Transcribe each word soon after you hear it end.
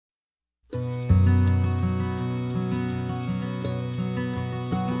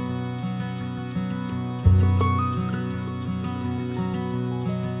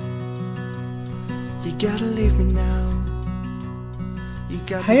gotta leave me now.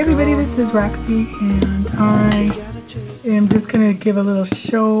 Hi everybody, this is Roxy, and I am just going to give a little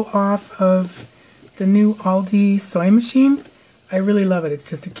show off of the new Aldi sewing machine. I really love it. It's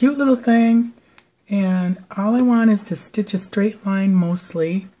just a cute little thing, and all I want is to stitch a straight line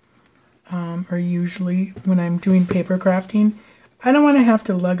mostly, or usually when I'm doing paper crafting. I don't want to have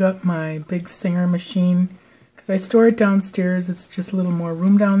to lug up my big Singer machine because I store it downstairs. It's just a little more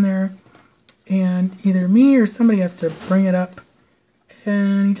room down there, and either me or somebody has to bring it up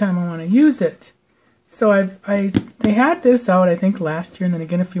anytime I want to use it. So they had this out, I think last year and then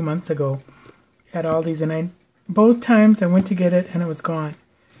again a few months ago at Aldi's, and both times I went to get it and it was gone.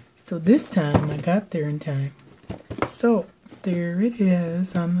 So this time I got there in time. So there it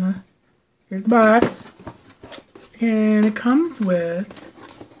is here's the box, and it comes with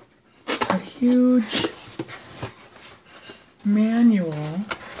a huge manual.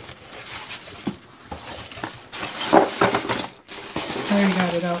 I already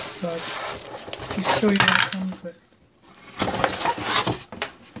got it out, so I'll just show you what it comes with.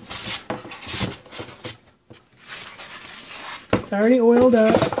 It's already oiled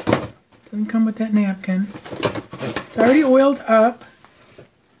up. Doesn't come with that napkin. It's already oiled up.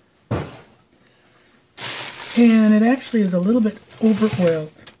 And it actually is a little bit over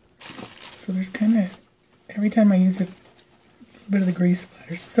oiled. So there's kind of, every time I use it, a little bit of the grease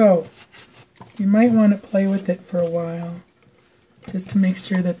splatter. So you might want to play with it for a while, just to make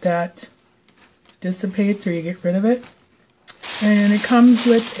sure that dissipates or you get rid of it. And it comes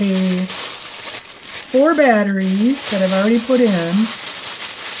with 4 batteries that I've already put in,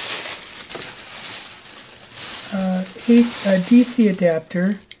 a DC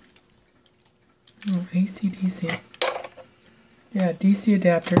adapter, AC/DC, yeah, DC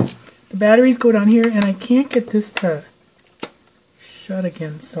adapter. The batteries go down here, and I can't get this to shut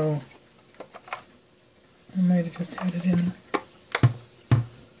again, so I might have just had it in.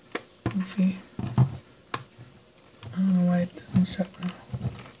 Goofy. I don't know why it doesn't shut now.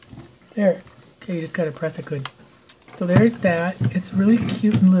 There. Okay, you just gotta press it good. So there's that. It's really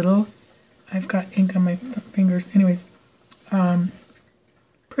cute and little. I've got ink on my fingers. Anyways,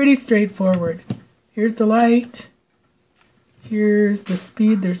 pretty straightforward. Here's the light. Here's the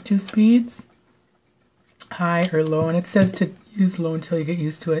speed. There's 2 speeds, high or low, and it says to use low until you get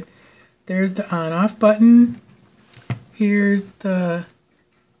used to it. There's the on-off button. Here's the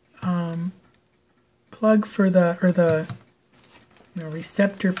plug for the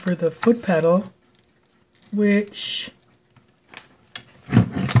receptor for the foot pedal, which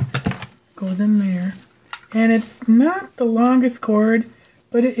goes in there. And it's not the longest cord,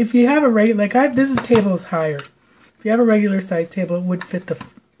 but if you have a regular, this table is higher. If you have a regular size table, it would fit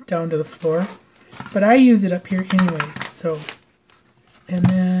down to the floor. But I use it up here anyways. So, and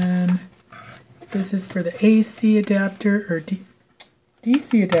then this is for the AC adapter or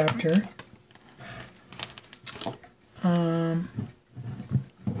DC adapter. And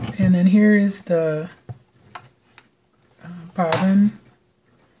then here is the bobbin.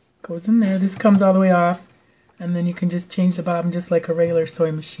 Goes in there. This comes all the way off, and then you can just change the bobbin just like a regular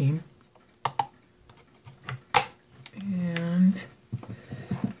sewing machine. And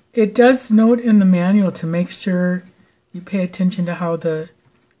it does note in the manual to make sure you pay attention to how the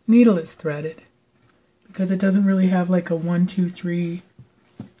needle is threaded, because it doesn't really have like a 1, 2, 3,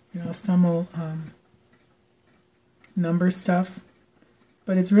 some will number stuff,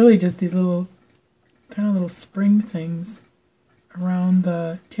 but it's really just these little little spring things around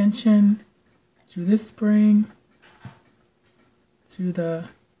the tension, through this spring, through the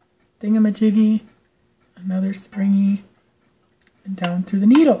thingamajiggy, another springy, and down through the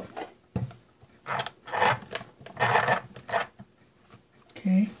needle.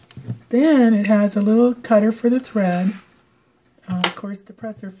 Okay, then it has a little cutter for the thread, of course the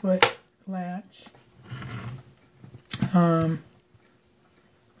presser foot latch.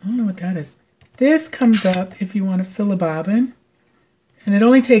 I don't know what that is. This comes up if you want to fill a bobbin, and it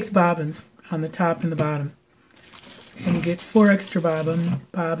only takes bobbins on the top and the bottom. And you get 4 extra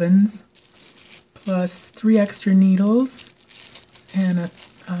bobbins, plus 3 extra needles, and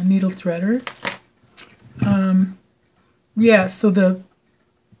a needle threader. Yeah, so the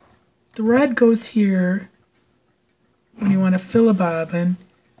thread goes here when you want to fill a bobbin,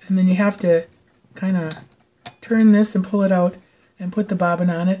 and then you have to kind of turn this and pull it out and put the bobbin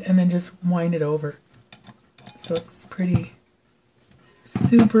on it, and then just wind it over. So it's pretty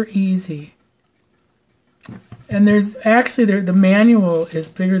super easy. And there's actually the manual is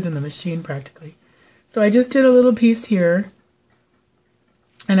bigger than the machine practically. So I just did a little piece here,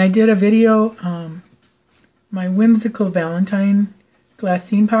 and I did a video, my whimsical Valentine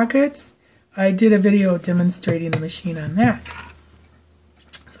glassine pockets. I did a video demonstrating the machine on that.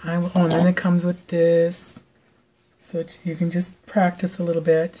 So oh, and then it comes with this, so you can just practice a little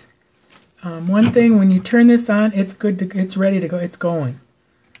bit. One thing, when you turn this on, it's it's ready to go. It's going.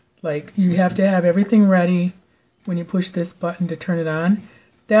 Like, you have to have everything ready when you push this button to turn it on.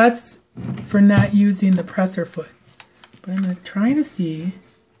 That's for not using the presser foot. But I'm going to try to see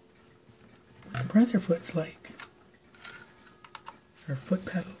what the presser foot's like. Or foot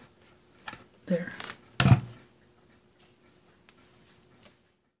pedal. There.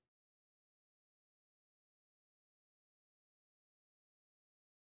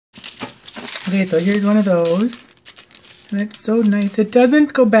 Okay, so here's one of those. And it's so nice. It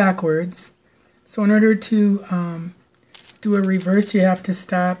doesn't go backwards. So in order to do a reverse, you have to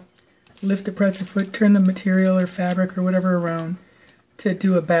stop, lift the presser foot, turn the material or fabric or whatever around to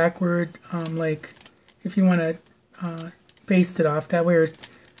do a backward, like if you want to baste it off that way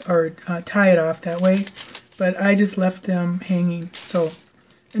or tie it off that way. But I just left them hanging. So,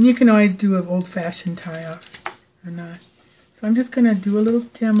 and you can always do an old-fashioned tie off or not. So I'm just going to do a little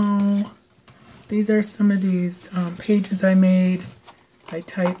demo. These are some of these pages I made. I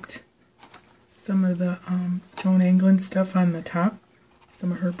typed some of the Joan Anglin stuff on the top,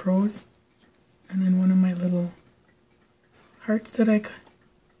 some of her prose, and then one of my little hearts that I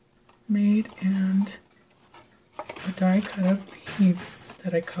made, and a die cut of leaves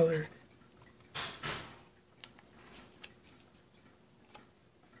that I colored.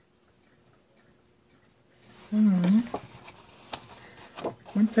 So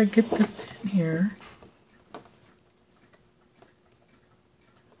once I get this in here,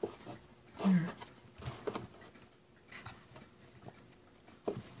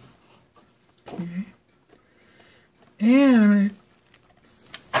 okay, and I'm going to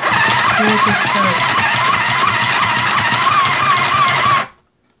see if it starts.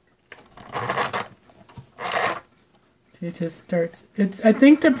 See, it just starts. I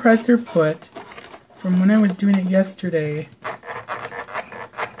think the presser foot, from when I was doing it yesterday,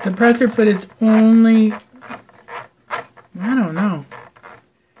 the presser foot is only, I don't know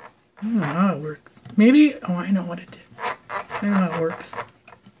how it works. Maybe, oh, I know what it did. I know how it works.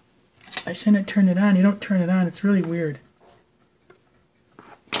 I shouldn't have turned it on. You don't turn it on. It's really weird.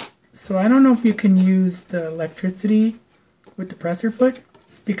 So I don't know if you can use the electricity with the presser foot,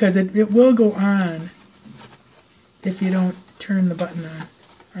 because it will go on if you don't turn the button on.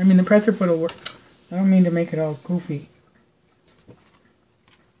 I mean, the presser foot will work. I don't mean to make it all goofy.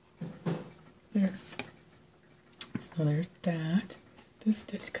 There. So there's that. This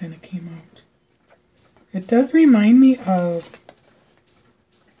stitch kind of came out. It does remind me of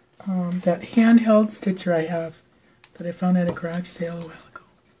that handheld stitcher I have that I found at a garage sale a while ago.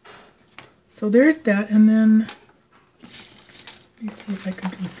 So there's that, and then let me see if I can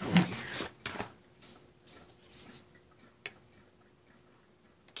do something here.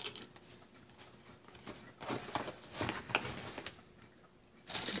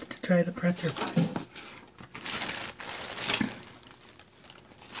 Try the presser foot.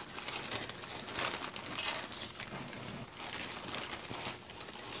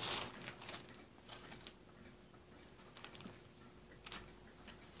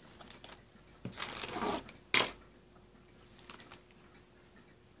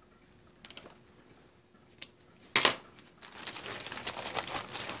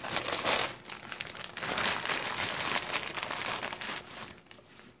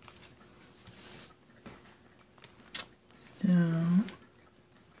 So, this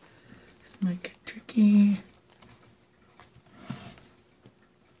might get tricky.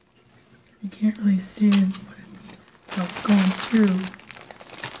 You can't really see how it's going through.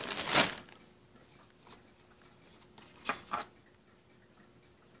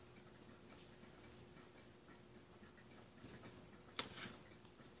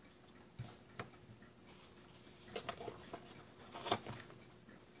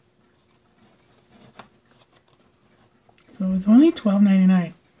 So it was only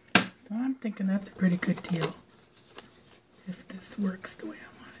 $12.99. So I'm thinking that's a pretty good deal if this works the way I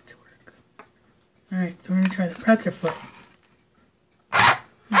want it to work. Alright, so we're going to try the presser foot.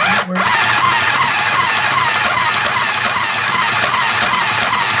 That works.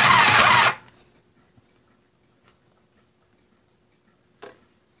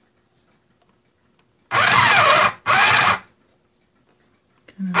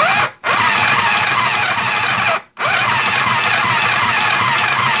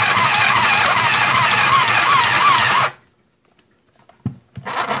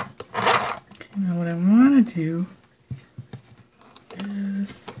 Do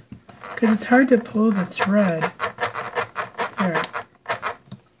is, because it's hard to pull the thread.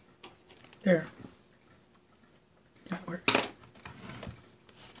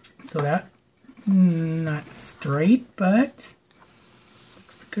 So that, not straight, but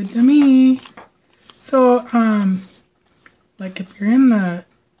looks good to me. So, like if you're in the,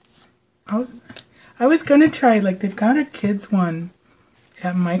 I was gonna try, like they've got a kids one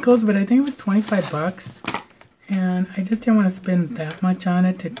at Michael's, but I think it was 25 bucks. And I just didn't want to spend that much on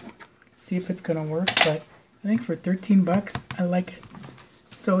it to see if it's gonna work, but I think for 13 bucks, I like it.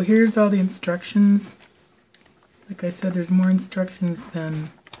 So here's all the instructions. Like I said, there's more instructions than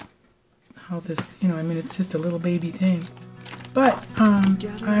how this, you know, I mean, it's just a little baby thing. But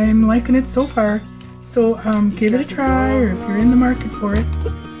I'm liking it so far. So give it a try, or if you're in the market for it,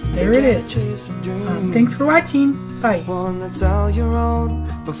 there it is. Thanks for watching. Bye. One that's all your own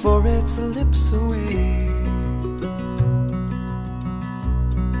before it slips away.